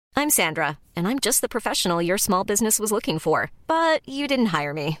I'm Sandra, and I'm just the professional your small business was looking for. But you didn't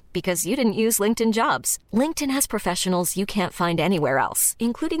hire me because you didn't use LinkedIn Jobs. LinkedIn has professionals you can't find anywhere else,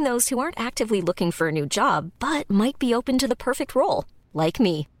 including those who aren't actively looking for a new job, but might be open to the perfect role, like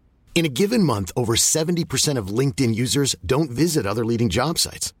me. In a given month, over 70% of LinkedIn users don't visit other leading job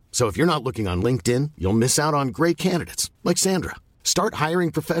sites. So if you're not looking on LinkedIn, you'll miss out on great candidates like Sandra. Start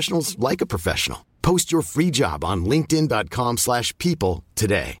hiring professionals like a professional. Post your free job on linkedin.com/people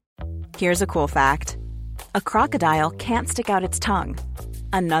today. Here's a cool fact. A crocodile can't stick out its tongue.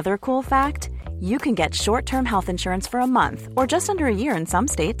 Another cool fact, you can get short-term health insurance for a month or just under a year in some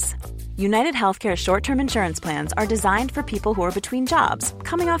states. United Healthcare short-term insurance plans are designed for people who are between jobs,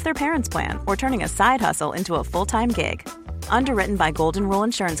 coming off their parents' plan, or turning a side hustle into a full-time gig. Underwritten by Golden Rule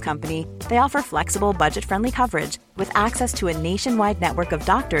Insurance Company, they offer flexible, budget-friendly coverage with access to a nationwide network of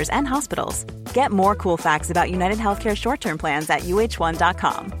doctors and hospitals. Get more cool facts about United Healthcare short-term plans at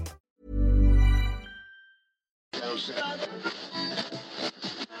uh1.com.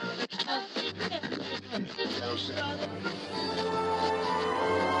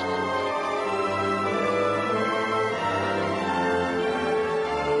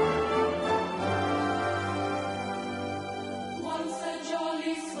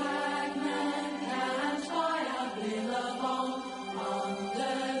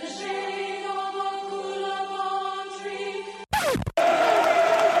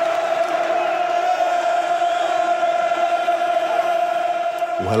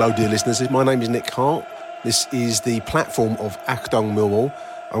 Hello, dear listeners. My name is Nick Hart. This is the platform of Achtung Millwall.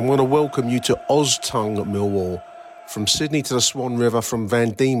 I want to welcome you to Oztung Millwall. From Sydney to the Swan River, from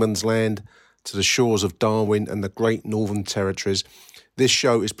Van Diemen's Land to the shores of Darwin and the Great Northern Territories. This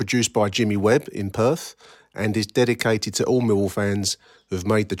show is produced by Jimmy Webb in Perth and is dedicated to all Millwall fans who have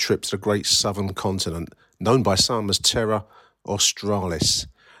made the trip to the great southern continent, known by some as Terra Australis.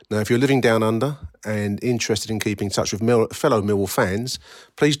 Now, if you're living down under and interested in keeping in touch with fellow Millwall fans,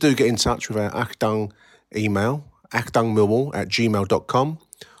 please do get in touch with our Achtung email, achtungmillwall@gmail.com,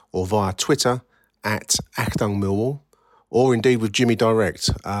 or via Twitter @AchtungMillwall, or indeed with Jimmy direct.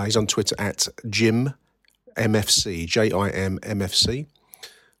 He's on Twitter @JimMFC, JIMMFC.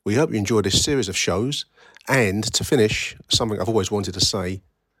 We hope you enjoy this series of shows, and to finish, something I've always wanted to say,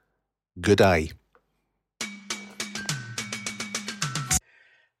 good day.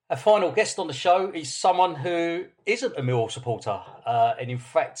 Our final guest on the show is someone who isn't a Millwall supporter. And in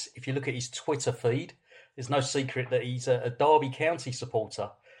fact, if you look at his Twitter feed, there's no secret that he's a Derby County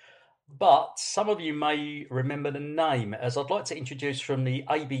supporter. But some of you may remember the name, as I'd like to introduce from the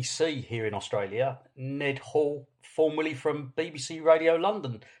ABC here in Australia, Ned Hall, formerly from BBC Radio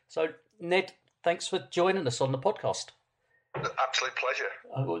London. So, Ned, thanks for joining us on the podcast. Absolute pleasure.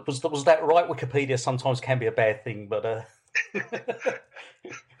 Was that right? Wikipedia sometimes can be a bad thing, but...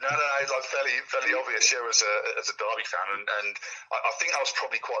 No, like fairly obvious. Yeah, as a Derby fan, and I think I was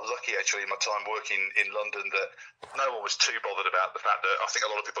probably quite lucky actually in my time working in London that no one was too bothered about the fact that I think a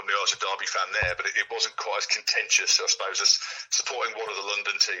lot of people knew I was a Derby fan there, but it wasn't quite as contentious, I suppose, as supporting one of the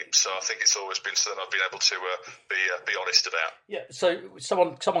London teams. So I think it's always been something I've been able to be honest about. Yeah. So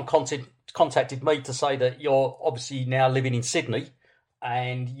someone contacted me to say that you're obviously now living in Sydney,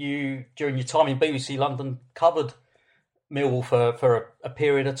 and you during your time in BBC London covered Millwall for a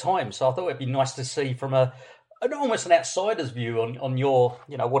period of time. So I thought it'd be nice to see from almost an outsider's view on your,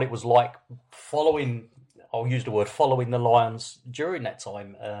 what it was like following the Lions during that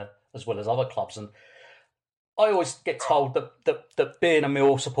time, as well as other clubs. And I always get told that being a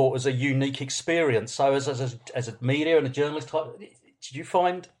Millwall supporter is a unique experience. So as a media and a journalist type, did you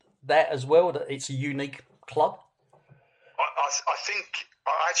find that as well, that it's a unique club?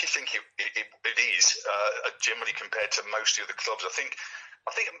 I actually think it is generally compared to most of the clubs. I think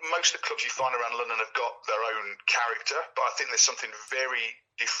most of the clubs you find around London have got their own character, but I think there's something very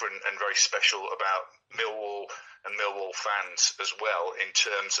different and very special about Millwall and Millwall fans as well in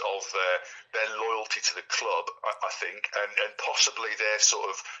terms of their loyalty to the club, I think, and possibly their sort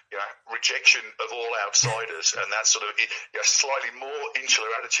of rejection of all outsiders and that sort of slightly more insular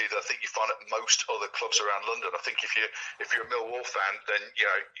attitude that I think you find at most other clubs around London. I think if you're a Millwall fan, then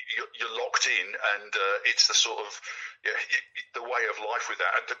you're locked in, and it's the sort of the way of life with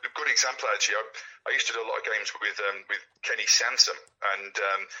that. And a good example actually, I used to do a lot of games with Kenny Sansom, and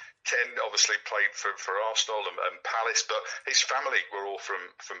Ken obviously played for Arsenal and Palace, but his family were all from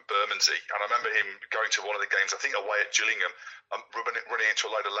Bermondsey. And I remember him going to one of the games, I think away at Gillingham, running into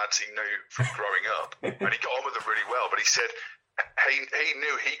a load of lads he knew from growing up. And he got on with them really well, but he said he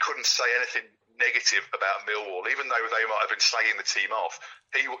knew he couldn't say anything negative about Millwall, even though they might have been slagging the team off.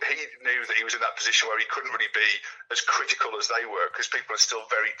 He knew that he was in that position where he couldn't really be as critical as they were, because people are still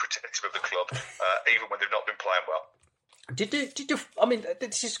very protective of the club, even when they've not been playing well. Did you? I mean,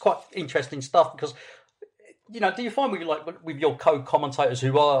 this is quite interesting stuff, because do you find with your co-commentators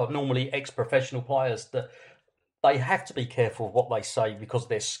who are normally ex-professional players that they have to be careful of what they say because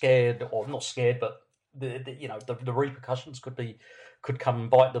they're scared, or not scared, but the repercussions could come and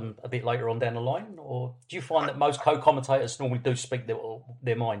bite them a bit later on down the line? Or do you find that most co-commentators normally do speak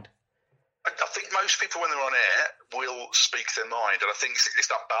their mind? I think most people, when they're on air, will speak their mind, and I think it's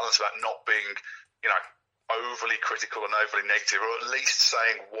that balance about not being, overly critical and overly negative, or at least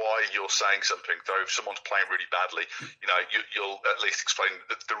saying why you're saying something. Though if someone's playing really badly, you'll at least explain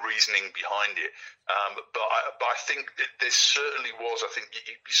the reasoning behind it. But I think there certainly was. I think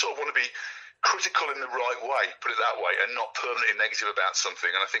you sort of want to be critical in the right way, put it that way, and not permanently negative about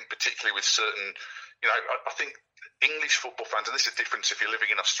something. And I think particularly with certain, I think English football fans, and this is a difference if you're living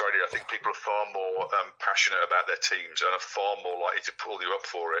in Australia, I think people are far more passionate about their teams and are far more likely to pull you up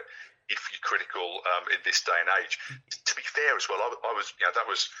for it if you're critical in this day and age. To be fair as well, I was, that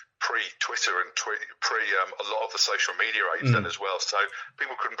was pre-Twitter and pre a lot of the social media age then as well, so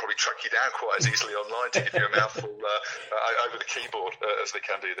people couldn't probably track you down quite as easily online to give you a mouthful over the keyboard as they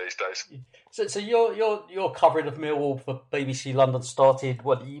can do these days. So your covering of Millwall for BBC London started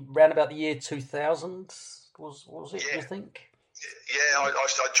around about the year 2000? Was it? You think? Yeah, I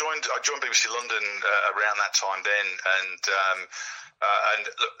joined BBC London around that time then, and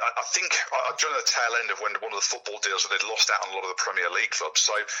look, I think I joined at the tail end of when one of the football deals that they'd lost out on a lot of the Premier League clubs.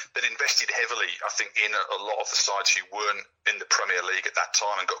 So they'd invested heavily, I think, in a lot of the sides who weren't in the Premier League at that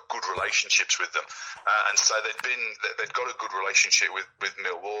time and got good relationships with them. And so they'd got a good relationship with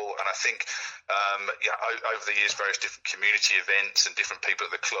Millwall. And I think, over the years, various different community events and different people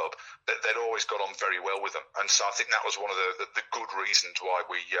at the club, they'd always got on very well with them. And so I think that was one of the good reasons why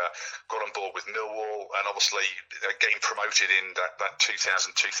we got on board with Millwall, and obviously getting promoted in that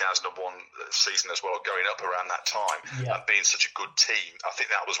 2000-2001 season as well, going up around that time, and being such a good team. I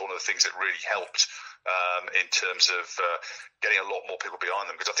think that was one of the things that really helped in terms of getting a lot more people behind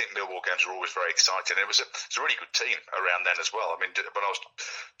them, because I think Millwall games were always very exciting. And it was a really good team around then as well. I mean, when I was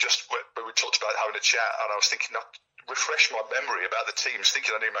when we talked about having a chat, and I was thinking, refresh my memory about the teams,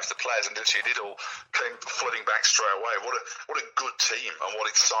 thinking I knew most of the players, and literally it all came flooding back straight away. What a good team, and what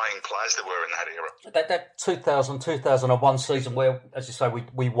exciting players there were in that era. That 2000-2001 season where, as you say,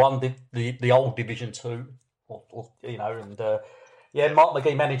 we won the old Division 2, Mark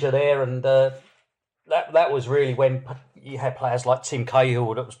McGee manager there, and that was really when you had players like Tim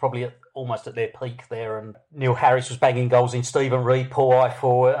Cahill that was probably almost at their peak there, and Neil Harris was banging goals in, Stephen Reid, Paul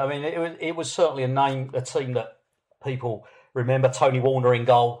Ifor. I mean, it was certainly a team that people remember. Tony Warner in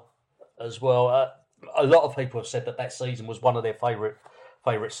goal as well. A lot of people have said that season was one of their favourite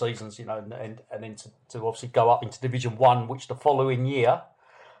seasons, and then to obviously go up into Division 1, which the following year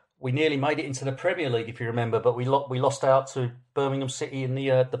we nearly made it into the Premier League, if you remember, but we lost out to Birmingham City in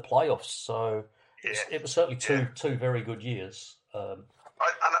the playoffs. So it was certainly two very good years. And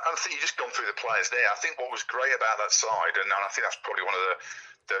I think you've just gone through the players there. I think what was great about that side, and I think that's probably one of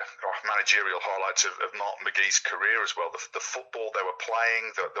the managerial highlights of Mark McGee's career as well, the football they were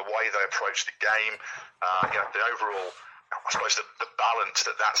playing, the way they approached the game, the overall, I suppose, the balance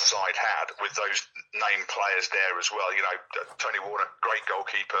that side had with those named players there as well. Tony Warner, great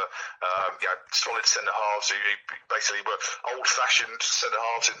goalkeeper, solid centre-halves who basically were old-fashioned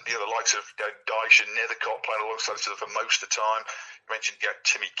centre-halves, and the likes of Dyche and Nethercott playing alongside each other for most of the time. You mentioned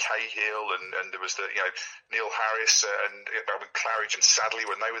Timmy Cahill, and there was Neil Harris and Claridge and Sadley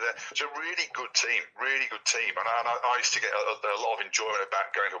when they were there. It's a really good team, and I used to get a lot of enjoyment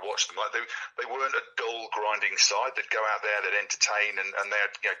about going to watch them. Like they weren't a dull, grinding side. They'd go out there, they'd entertain, and they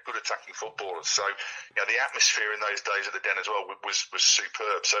had good attacking footballers. So the atmosphere in those days at the Den as well was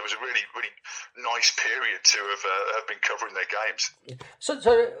superb. So it was a really, really nice period to have been covering their games. So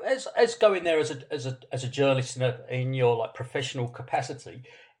as going there as a journalist in your professional capacity,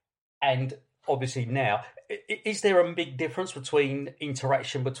 and obviously now, is there a big difference between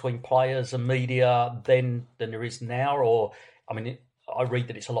interaction between players and media than there is now? Or I mean, I read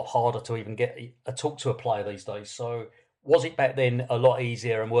that it's a lot harder to even get a talk to a player these days. So was it back then a lot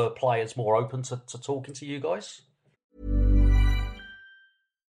easier, and were players more open to talking to you guys?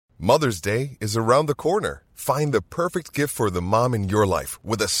 Mother's Day is around the corner. Find the perfect gift for the mom in your life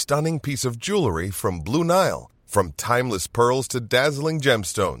with a stunning piece of jewelry from Blue Nile. From timeless pearls to dazzling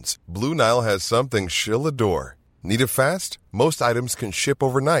gemstones, Blue Nile has something she'll adore. Need it fast? Most items can ship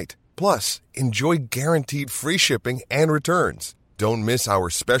overnight. Plus, enjoy guaranteed free shipping and returns. Don't miss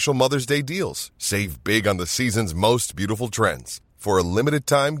our special Mother's Day deals. Save big on the season's most beautiful trends. For a limited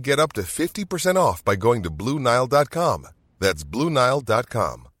time, get up to 50% off by going to BlueNile.com. That's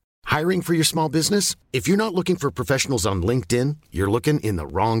BlueNile.com. Hiring for your small business? If you're not looking for professionals on LinkedIn, you're looking in the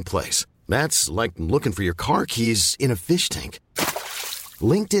wrong place. That's like looking for your car keys in a fish tank.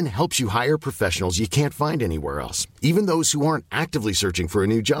 LinkedIn helps you hire professionals you can't find anywhere else, even those who aren't actively searching for a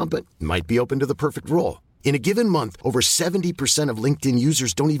new job but might be open to the perfect role. In a given month, over 70% of LinkedIn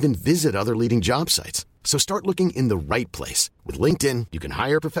users don't even visit other leading job sites. So start looking in the right place. With LinkedIn, you can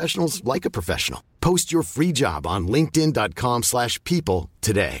hire professionals like a professional. Post your free job on linkedin.com/people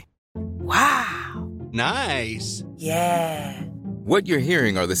today. Wow. Nice. Yeah. What you're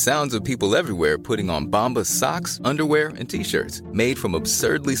hearing are the sounds of people everywhere putting on Bombas socks, underwear, and T-shirts made from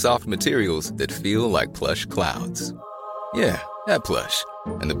absurdly soft materials that feel like plush clouds. Yeah, that plush.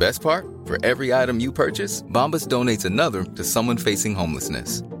 And the best part? For every item you purchase, Bombas donates another to someone facing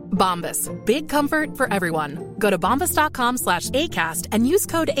homelessness. Bombas. Big comfort for everyone. Go to bombas.com/ACAST and use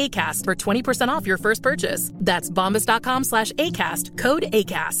code ACAST for 20% off your first purchase. That's bombas.com/ACAST. Code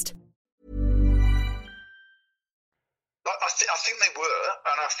ACAST. I think they were,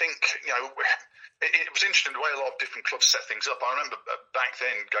 and I think, it was interesting the way a lot of different clubs set things up. I remember back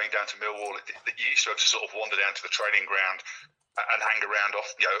then going down to Millwall, you used to have to sort of wander down to the training ground and hang around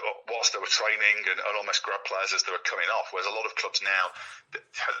whilst they were training and almost grab players as they were coming off. Whereas a lot of clubs now,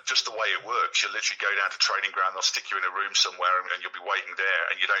 just the way it works, you literally go down to training ground, they'll stick you in a room somewhere and you'll be waiting there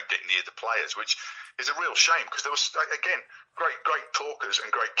and you don't get near the players, which is a real shame because there was, again, great talkers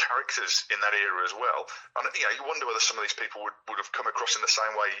and great characters in that era as well. And you wonder whether some of these people would have come across in the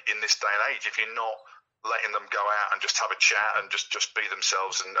same way in this day and age if you're not letting them go out and just have a chat and just be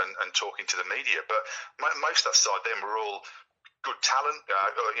themselves and talking to the media. But most of that side then were all good talent,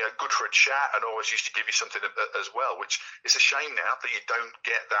 good for a chat, and always used to give you something as well, which is a shame now that you don't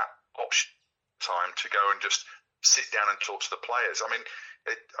get that option time to go and just sit down and talk to the players. I mean,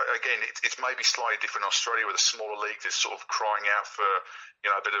 it's maybe slightly different in Australia with a smaller league that's sort of crying out for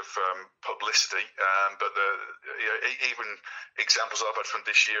a bit of publicity. But even examples I've had from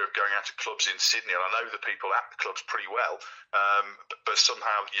this year of going out to clubs in Sydney, and I know the people at the clubs pretty well, but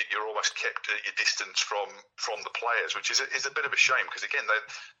somehow you're almost kept at your distance from the players, which is a bit of a shame because again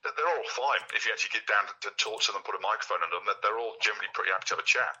they're all fine if you actually get down to talk to them, put a microphone on them. They're all generally pretty happy to have a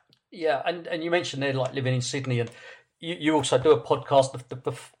chat. Yeah, and you mentioned they're like living in Sydney and. You also do a podcast,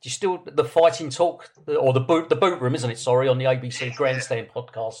 the Fighting Talk, or the boot room, isn't it? Sorry, on the ABC Grandstand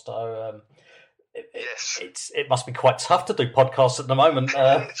podcast. So yes, it must be quite tough to do podcasts at the moment.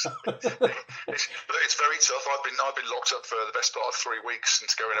 It's very tough. I've been locked up for the best part of 3 weeks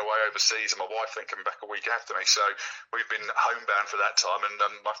since going away overseas, and my wife then coming back a week after me. So we've been homebound for that time. And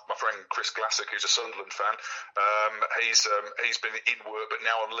my friend Chris Glassick, who's a Sunderland fan, he's been in work but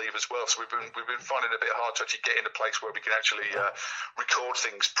now on leave as well. So we've been finding it a bit hard to actually get in a place where we can actually record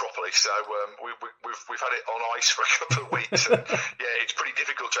things properly. So we've had it on ice for a couple of weeks. And, yeah, it's pretty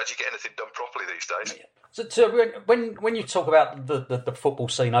difficult to actually get anything done properly these days. So when you talk about the football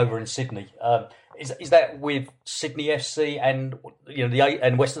scene over in Sydney, is that with Sydney FC and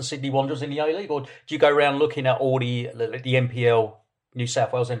and Western Sydney Wanderers in the A-League, or do you go around looking at all the NPL, New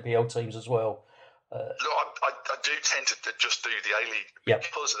South Wales NPL teams as well? Look, I do tend to just do the A-League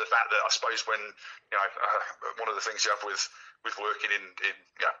because of the fact that I suppose when one of the things you have with working in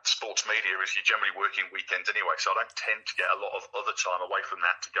sports media is you're generally working weekends anyway, so I don't tend to get a lot of other time away from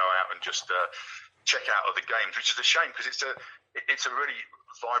that to go out and just check out other games, which is a shame because it's a really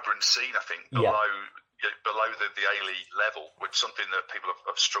vibrant scene, I think, below the A-League level, which is something that people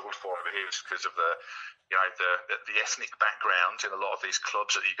have struggled for over here is because of the ethnic background in a lot of these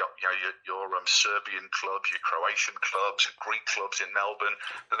clubs that you got, your Serbian clubs, your Croatian clubs, your Greek clubs in Melbourne,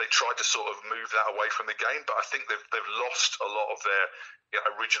 that they tried to sort of move that away from the game, but I think they've lost a lot of their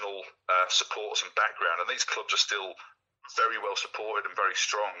original supporters and background, and these clubs are still very well supported and very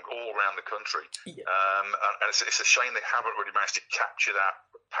strong all around the country. And it's a shame they haven't really managed to capture that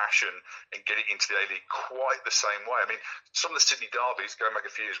passion and get it into the A-League quite the same way. I mean, some of the Sydney derbies, going back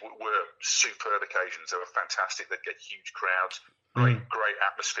a few years, were superb occasions. They were fantastic. They'd get huge crowds, great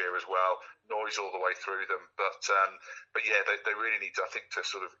atmosphere as well, noise all the way through them. But yeah, they really need to, I think, to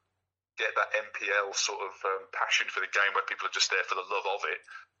sort of get that NPL sort of passion for the game where people are just there for the love of it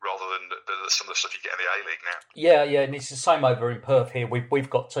rather than some of the stuff you get in the A-League now. Yeah, and it's the same over in Perth here. We've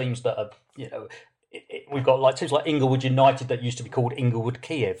got teams that are, we've got teams like Inglewood United that used to be called Inglewood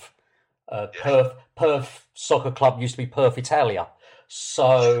Kiev. Perth Soccer Club used to be Perth Italia.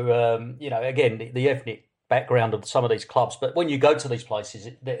 So, again, the ethnic background of some of these clubs. But when you go to these places,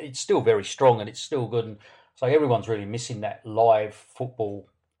 it's still very strong and it's still good. So everyone's really missing that live football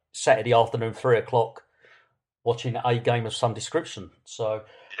Saturday afternoon, 3:00, watching a game of some description. So,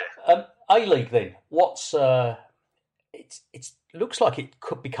 A-League then, what's it looks like it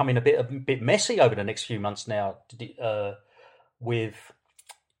could be becoming a bit messy over the next few months now. With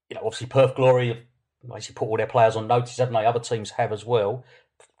obviously Perth Glory have basically put all their players on notice, haven't they? Other teams have as well.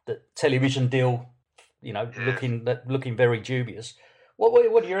 The television deal, looking very dubious.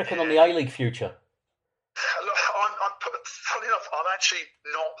 What do you reckon on the A-League future? Look, funny enough, I'm actually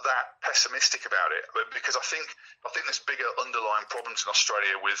not that pessimistic about it, because I think there's bigger underlying problems in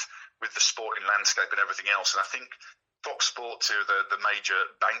Australia with the sporting landscape and everything else. And I think Fox Sports, who are the major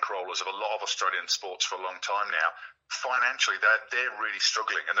bankrollers of a lot of Australian sports for a long time now, financially they're really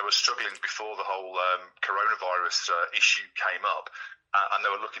struggling, and they were struggling before the whole coronavirus issue came up. And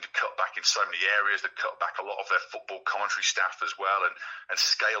they were looking to cut back in so many areas. They cut back a lot of their football commentary staff as well, and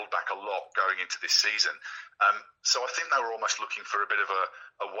scaled back a lot going into this season. So I think they were almost looking for a bit of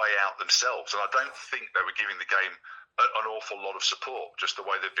a way out themselves. And I don't think they were giving the game an awful lot of support, just the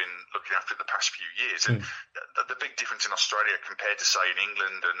way they've been looking after it the past few years. And the big difference in Australia compared to, say, in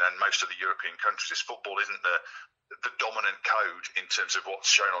England and most of the European countries is football isn't the dominant code in terms of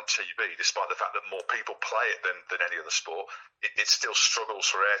what's shown on TV, despite the fact that more people play it than any other sport. It still struggles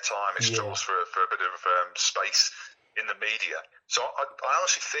for airtime. It struggles for a bit of space in the media. So I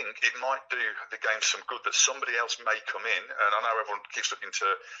honestly think it might do the game some good that somebody else may come in. And I know everyone keeps looking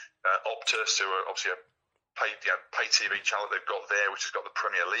to Optus, who are obviously a pay TV channel they've got there, which has got the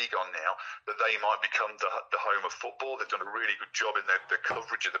Premier League on now, that they might become the home of football. They've done a really good job in their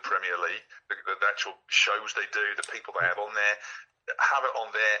coverage of the Premier League, the actual shows they do, the people they have on there. Have it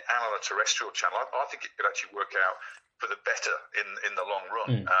on there and on a terrestrial channel. I think it could actually work out for the better in the long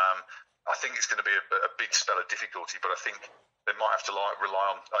run. I think it's going to be a big spell of difficulty, but I think they might have to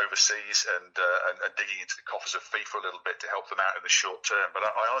rely on overseas and digging into the coffers of FIFA a little bit to help them out in the short term. But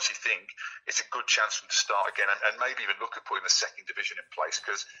I honestly think it's a good chance for them to start again and maybe even look at putting the second division in place,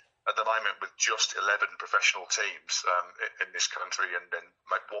 because at the moment, with just 11 professional teams in this country and then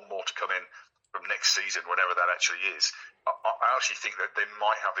one more to come in from next season, whenever that actually is, I actually think that they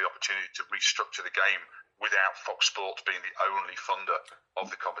might have the opportunity to restructure the game without Fox Sports being the only funder of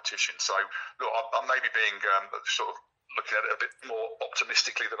the competition. So, look, I'm maybe being sort of looking at it a bit more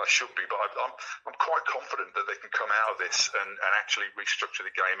optimistically than I should be, but I'm quite confident that they can come out of this and actually restructure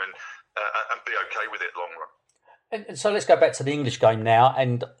the game and be okay with it long run. And so let's go back to the English game now,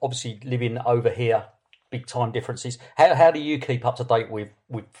 and obviously living over here, big time differences. How do you keep up to date with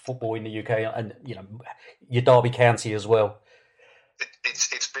football in the UK and your Derby County as well? It's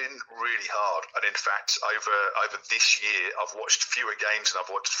been really hard, and in fact, over this year, I've watched fewer games than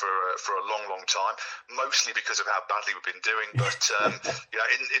I've watched for a long time. Mostly because of how badly we've been doing. But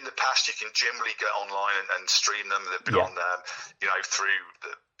in the past, you can generally get online and stream them. They've been on through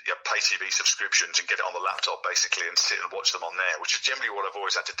the pay TV subscriptions and get it on the laptop basically and sit and watch them on there, which is generally what I've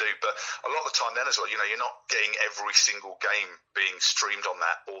always had to do. But a lot of the time then as well, you're not getting every single game being streamed on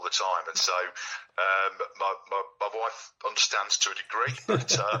that all the time. And so my wife understands to a degree,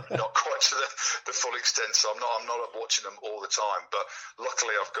 but not quite to the full extent. So I'm not watching them all the time. But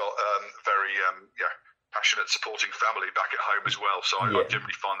luckily I've got very passionate supporting family back at home as well. So I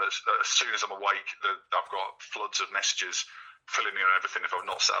generally find that as soon as I'm awake, that I've got floods of messages filling me on everything if I've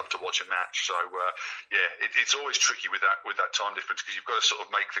not sat up to watch a match. So it's always tricky with that time difference, because you've got to sort of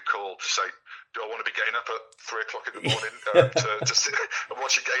make the call to say, do I want to be getting up at 3 o'clock in the morning to sit and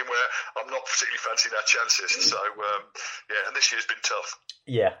watch a game where I'm not particularly fancying our chances? So and this year's been tough.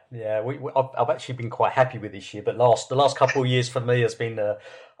 I've actually been quite happy with this year, but the last couple of years for me has been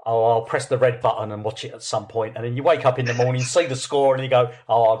I'll press the red button and watch it at some point, and then you wake up in the morning, see the score, and you go,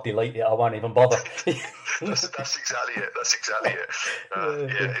 I'll delete it, I won't even bother. That's exactly it.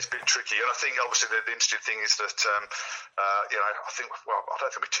 It's been tricky, and I think obviously the interesting thing is that I think I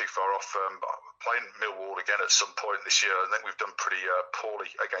don't think we're too far off playing Millwall again at some point this year. I think we've done pretty poorly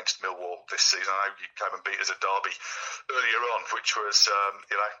against Millwall this season. I know you came and beat us at Derby earlier on, which was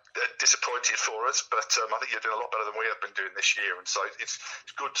disappointing for us, but I think you're doing a lot better than we have been doing this year, and so it's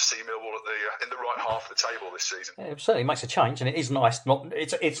good to see Millwall in the right half of the table this season. Yeah, it certainly makes a change, and it is nice.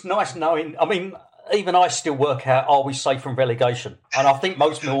 It's nice knowing. I mean, even I still work out: are we safe from relegation? And I think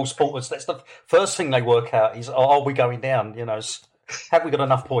most Millwall supporters, that's the first thing they work out is: are we going down? Have we got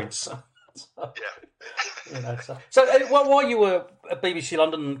enough points? So while you were at BBC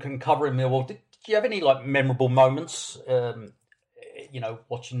London and covering Millwall, did you have any memorable moments?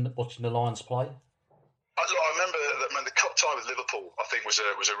 Watching the Lions play. I remember that when the cup tie with Liverpool, I think, was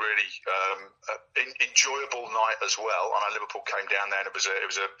a really enjoyable night as well. I know Liverpool came down there, and it was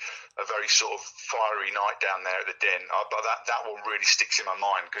a very sort of fiery night down there at the Den. But that one really sticks in my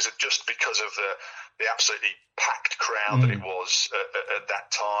mind because of the absolutely packed crowd that it was at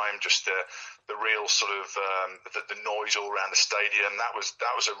that time, just the real sort of the noise all around the stadium. That was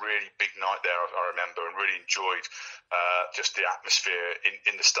a really big night there. I remember, and really enjoyed just the atmosphere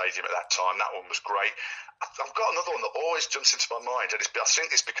in the stadium at that time. That one was great. I've got another one that always jumps into my mind, and I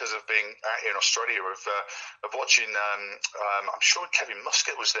think it's because of being out here in Australia, of watching. I'm sure Kevin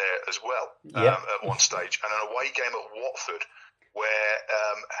Muscat was there as well at one stage, and an away game at Watford where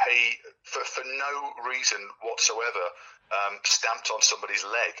he, for no reason whatsoever, stamped on somebody's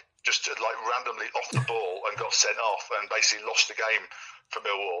leg, just like randomly off the ball, and got sent off, and basically lost the game for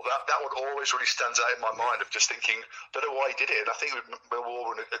Millwall. That one always really stands out in my mind, of just thinking, I don't know why he did it. And I think Millwall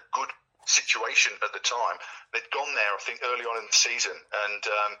were in a good situation at the time. They'd gone there, I think, early on in the season, and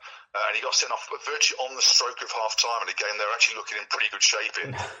he got sent off virtually on the stroke of half time. And again, they were actually looking in pretty good shape.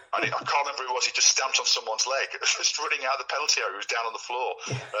 I can't remember who it was. He just stamped on someone's leg, just running out of the penalty area. He was down on the floor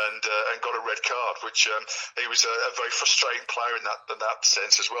and got a red card, which he was a very frustrating player in that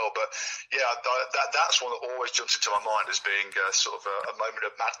sense as well. But yeah, that's one that always jumps into my mind as being sort of a moment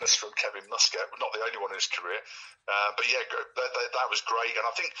of madness from Kevin Muscat. Not the only one in his career. But yeah, that was great. And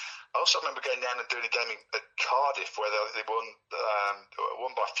I think I also remember going down and doing a game at Cardiff where they won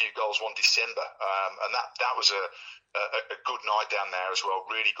by a few goals one December, and that was a good night down there as well.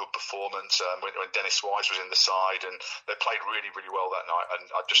 Really good performance when Dennis Wise was in the side, and they played really, really well that night. And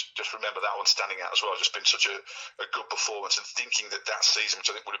I just remember that one standing out as well. Just been such a good performance, and thinking that season, which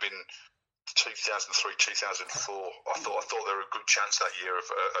I think would have been 2003, 2004, I thought there were a good chance that year of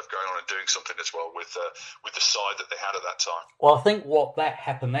going on and doing something as well with the side that they had at that time. Well, I think what that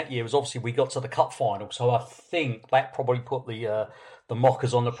happened that year was obviously we got to the cup final, so I think that probably put the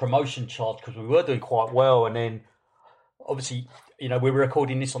Mockers on the promotion charge, because we were doing quite well, and then obviously, we were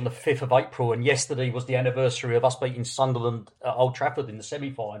recording this on the 5th of April, and yesterday was the anniversary of us beating Sunderland at Old Trafford in the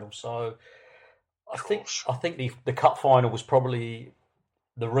semi-final. So I think the cup final was probably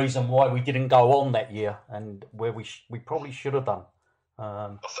the reason why we didn't go on that year, and where we probably should have done. I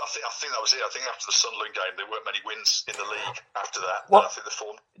think that was it. I think after the Sunderland game, there weren't many wins in the league after that. Well, I think the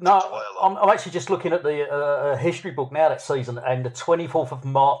form. I'm actually just looking at the history book now that season, and the 24th of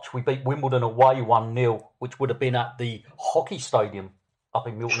March we beat Wimbledon away 1-0, which would have been at the hockey stadium up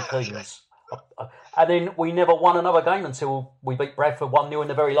in Milton Keynes. And then we never won another game until we beat Bradford 1-0 in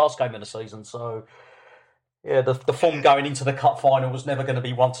the very last game of the season. So yeah, the form going into the cup final was never going to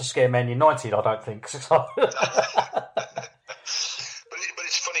be one to scare Man United, I don't think. So. But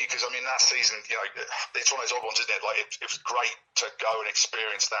it's funny because, that season, it's one of those odd ones, isn't it? Like, it was great to go and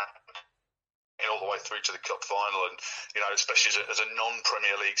experience that all the way through to the cup final, and, especially as a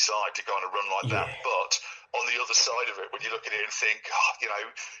non-Premier League side, to go on a run like that. But on the other side of it, when you look at it and think,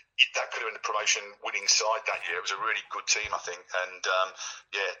 that could have been the promotion-winning side that year. It was a really good team, I think, and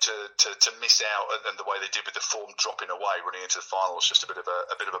to miss out and the way they did with the form dropping away, running into the final, was just a bit of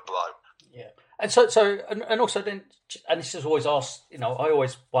a blow. Yeah, and so also then, and this is always asked. I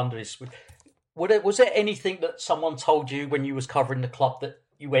always wonder this: was there anything that someone told you when you was covering the club that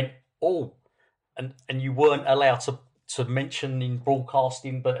you went, oh, and you weren't allowed to mention in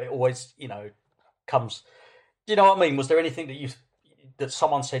broadcasting, but it always comes. Do you know what I mean? Was there anything that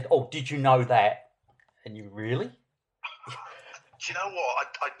someone said, oh, did you know that? And you really? Do you know what?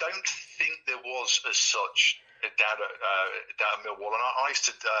 I don't think there was as such down at Millwall. And I used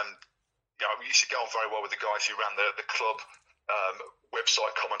to, we used to get on very well with the guys who ran the club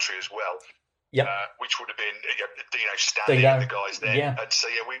website commentary as well. Yeah, which would have been Dino Stanley and the guys there. Yeah. And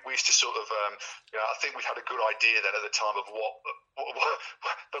so we used to sort of, I think we had a good idea then at the time of what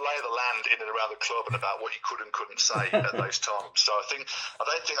the lay of the land in and around the club, and about what you could and couldn't say at those times. So I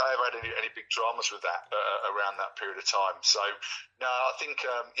don't think I ever had any big dramas with that around that period of time. So no, I think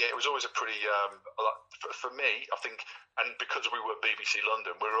it was always a pretty for me. I think, and because we were BBC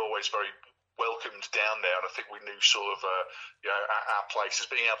London, we were always very welcomed down there, and I think we knew sort of our place as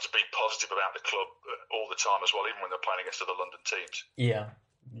being able to be positive about the club all the time as well, even when they're playing against other London teams. Yeah.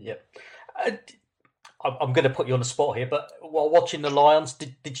 I'm going to put you on the spot here, but while watching the Lions,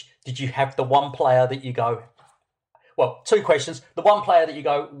 did you have the one player that you go? Well, two questions. The one player that you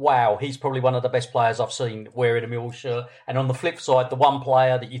go, wow, he's probably one of the best players I've seen wearing a Millwall shirt, and on the flip side, the one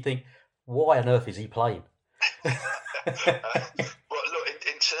player that you think, why on earth is he playing? Well, look,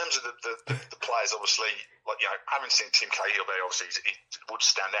 in terms of the players, obviously, having seen Tim Cahill there, obviously he would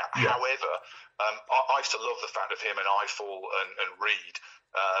stand out. Yeah. However, I used to love the fact of him and Eiffel and Reed.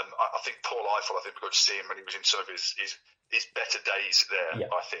 I think Paul Eiffel, we got to see him when he was in some of his better days there.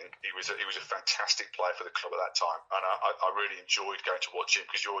 Yeah. I think he was a fantastic player for the club at that time, and I really enjoyed going to watch him,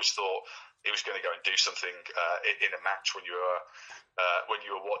 because you always thought he was going to go and do something in a match when you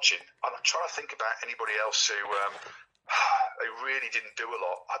were watching. And I'm trying to think about anybody else who they really didn't do a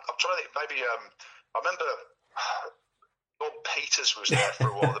lot. I'm trying to think. Maybe I remember Bob Peters was there for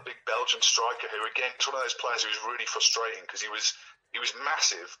a while, the big Belgian striker, who again was one of those players who was really frustrating, because he was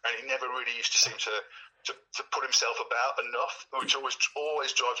massive and he never really used to seem to put himself about enough, which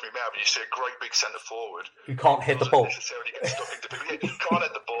always drives me mad when you see a great big centre forward who can't hit the ball. Necessarily get stuck into people. He can't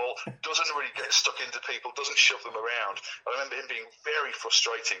hit the ball, doesn't really get stuck into people, doesn't shove them around. I remember him being very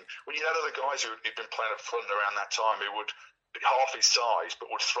frustrating. When you had other guys who'd been playing up front around that time who would be half his size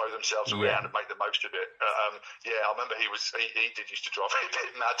but would throw themselves around and make the most of it. I remember he did used to drive me a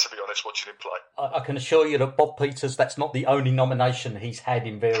bit mad, to be honest, watching him play. I can assure you that Bob Peters, that's not the only nomination he's had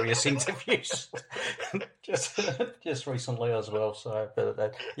in various interviews. just recently as well. So,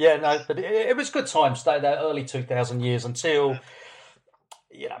 but it was good times, that early 2000 years until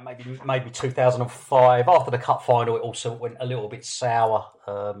maybe 2005. After the cup final, it also went a little bit sour.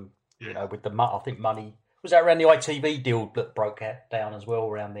 With the money. Was that around the ITV deal that broke down as well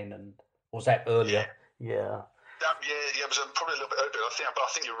around then, and was that earlier? Yeah. It was probably a little bit earlier. I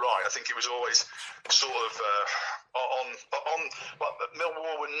think you're right. I think it was always sort of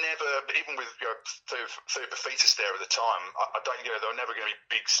Millwall were never, even with Theo Befitas there at the time, they were never going to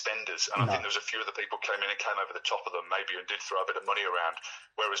be big spenders. And I think there was a few other people came over the top of them maybe and did throw a bit of money around.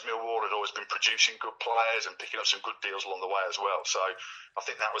 Whereas Millwall had always been producing good players and picking up some good deals along the way as well. So I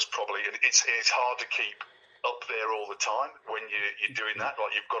think that was probably, and it's hard to keep up there all the time when you're doing that.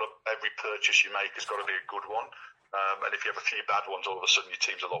 Like, you've got every purchase you make has got to be a good one. And if you have a few bad ones, all of a sudden your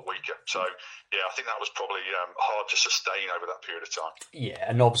team's a lot weaker. So, I think that was probably hard to sustain over that period of time. Yeah,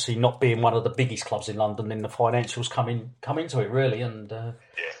 and obviously not being one of the biggest clubs in London, then the financials come into it, really. And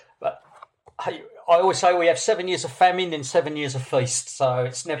but hey, I always say we have 7 years of famine and 7 years of feast. So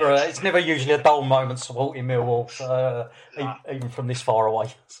it's never usually a dull moment supporting Millwall, even from this far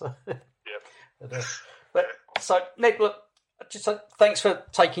away. So, So Nick, look. Just thanks for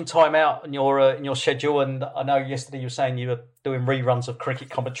taking time out in your schedule, and I know yesterday you were saying you were doing reruns of cricket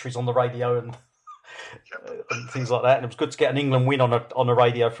commentaries on the radio and things like that, and it was good to get an England win on the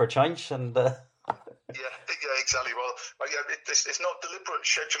radio for a change. And exactly. Well, it's not deliberate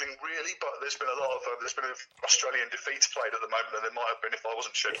scheduling really, but there's been Australian defeats played at the moment, and there might have been if I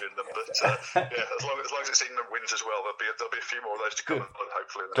wasn't scheduling them. But as long as it's England wins as well, there'll be a few more of those to come,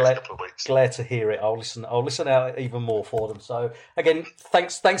 hopefully in the next couple of weeks. Glad to hear it. I'll listen out even more for them. So again,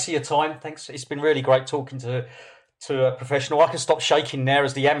 thanks for your time. Thanks. It's been really great talking to a professional. I can stop shaking now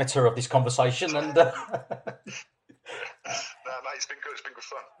as the amateur of this conversation. And mate, it's been good. It's been good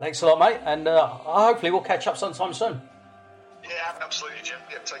fun. Thanks a lot, mate. And hopefully we'll catch up sometime soon. Yeah, absolutely, Jim.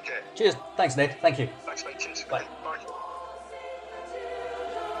 Yeah, take care. Cheers. Thanks, Ned. Thank you. Thanks, mate. Cheers. Bye. Bye.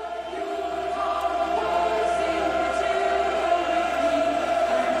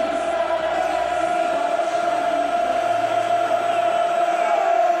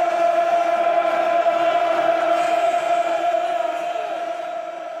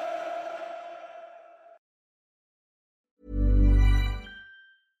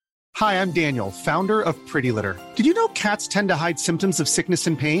 Hi, I'm Daniel, founder of Pretty Litter. Did you know cats tend to hide symptoms of sickness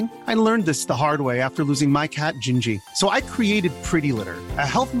and pain? I learned this the hard way after losing my cat, Gingy. So I created Pretty Litter, a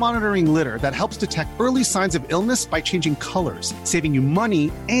health monitoring litter that helps detect early signs of illness by changing colors, saving you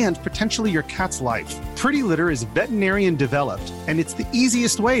money and potentially your cat's life. Pretty Litter is veterinarian developed, and it's the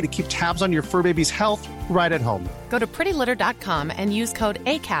easiest way to keep tabs on your fur baby's health right at home. Go to prettylitter.com and use code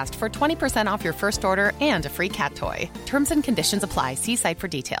ACAST for 20% off your first order and a free cat toy. Terms and conditions apply. See site for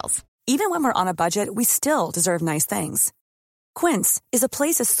details. Even when we're on a budget, we still deserve nice things. Quince is a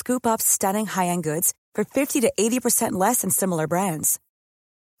place to scoop up stunning high-end goods for 50 to 80% less than similar brands.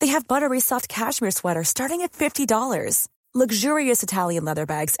 They have buttery soft cashmere sweaters starting at $50, luxurious Italian leather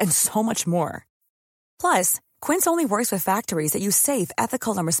bags, and so much more. Plus, Quince only works with factories that use safe,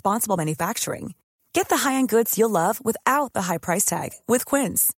 ethical, and responsible manufacturing. Get the high-end goods you'll love without the high price tag with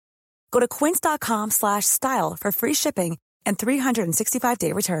Quince. Go to quince.com/style for free shipping and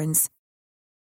 365-day returns.